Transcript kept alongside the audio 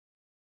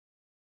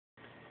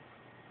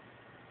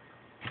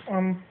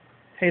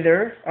Hey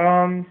there.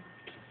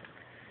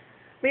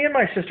 Me and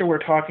my sister were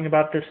talking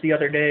about this the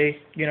other day,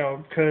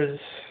 'cause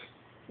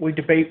we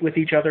debate with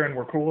each other and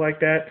we're cool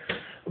like that.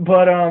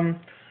 But,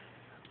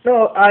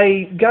 no,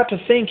 I got to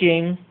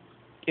thinking,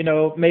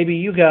 maybe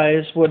you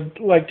guys would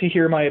like to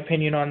hear my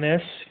opinion on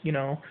this,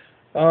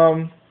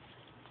 Um,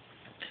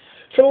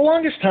 for the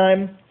longest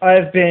time,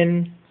 I've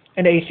been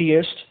an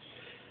atheist,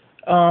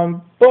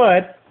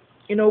 but,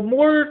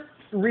 more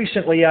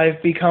recently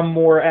I've become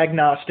more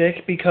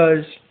agnostic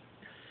because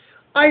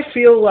I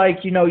feel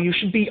like, you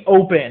should be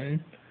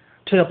open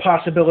to the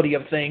possibility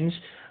of things.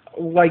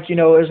 Like,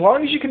 as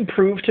long as you can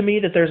prove to me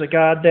that there's a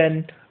God,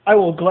 then I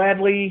will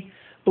gladly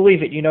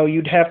believe it.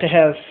 You'd have to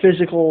have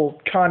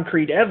physical,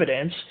 concrete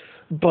evidence,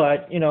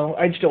 but,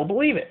 I'd still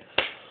believe it.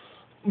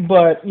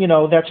 But,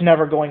 that's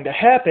never going to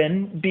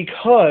happen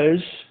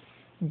because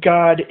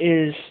God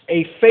is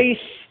a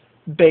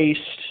faith-based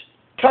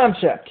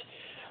concept.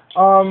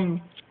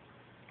 Um,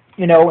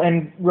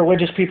 and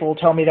religious people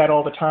tell me that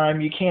all the time.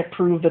 You can't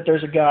prove that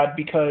there's a God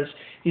because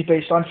he's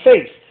based on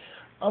faith.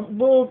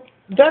 Well,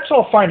 that's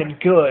all fine and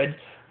good,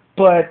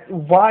 but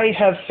why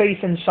have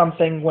faith in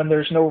something when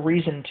there's no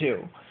reason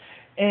to?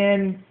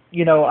 And,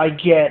 I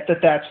get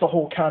that that's the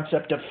whole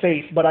concept of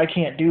faith, but I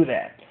can't do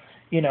that.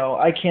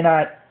 I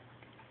cannot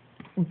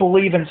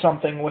believe in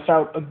something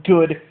without a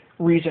good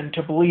reason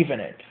to believe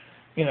in it,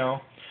 you know.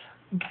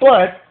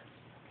 But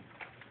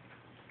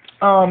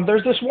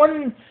there's this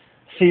one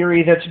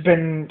theory that's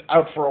been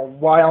out for a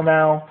while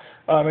now.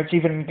 It's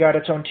even got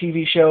its own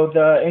TV show,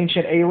 the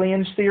Ancient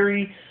Aliens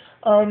theory.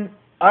 I'm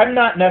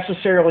not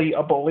necessarily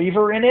a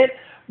believer in it,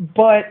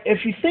 but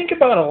if you think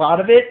about a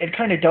lot of it, it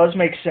kind of does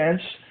make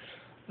sense.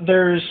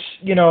 There's,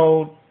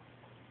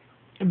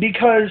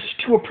 because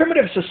to a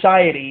primitive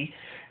society,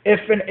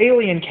 if an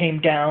alien came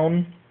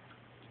down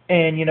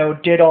and,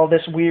 did all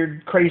this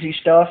weird, crazy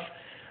stuff,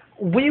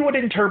 we would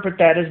interpret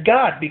that as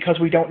God because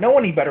we don't know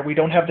any better. We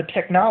don't have the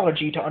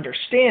technology to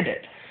understand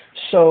it.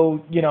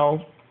 So,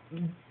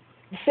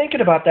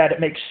 thinking about that, it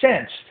makes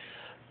sense.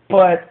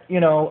 But,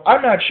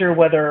 I'm not sure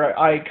whether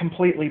I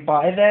completely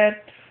buy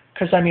that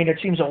because, it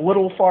seems a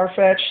little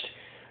far-fetched.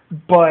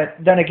 But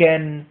then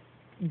again,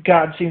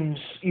 God seems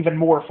even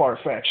more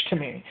far-fetched to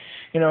me.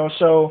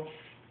 So,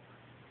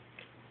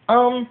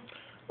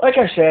 like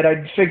I said,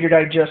 I figured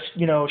I'd just,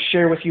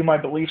 share with you my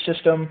belief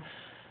system.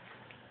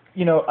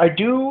 I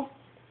do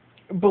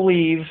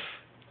believe,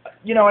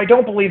 I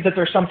don't believe that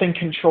there's something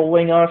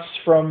controlling us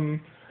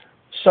from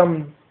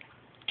some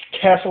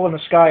castle in the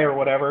sky or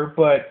whatever,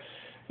 but,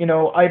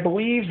 I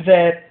believe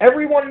that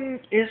everyone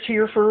is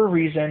here for a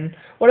reason,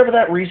 whatever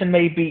that reason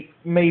may be,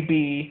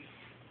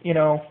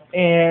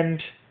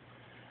 and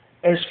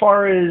as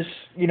far as,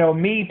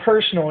 me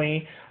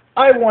personally,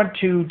 I want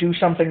to do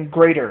something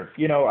greater.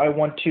 I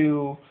want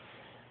to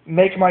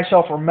make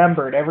myself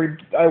remembered.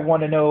 I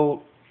want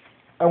to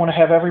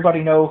have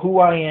everybody know who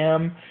I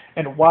am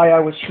and why I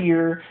was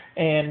here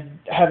and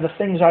have the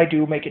things I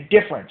do make a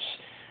difference.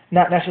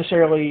 Not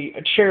necessarily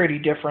a charity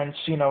difference,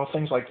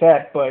 things like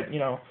that, but,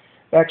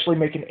 actually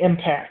make an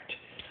impact.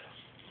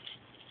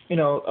 And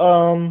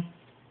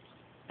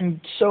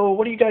so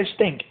what do you guys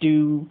think?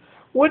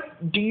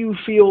 What do you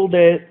feel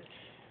that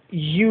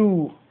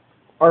you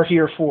are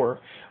here for?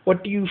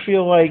 What do you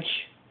feel like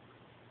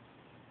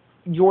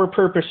your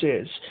purpose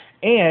is?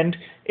 And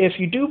if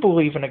you do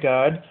believe in a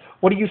God,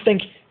 what do you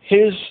think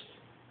his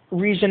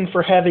reason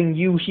for having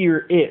you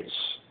here is?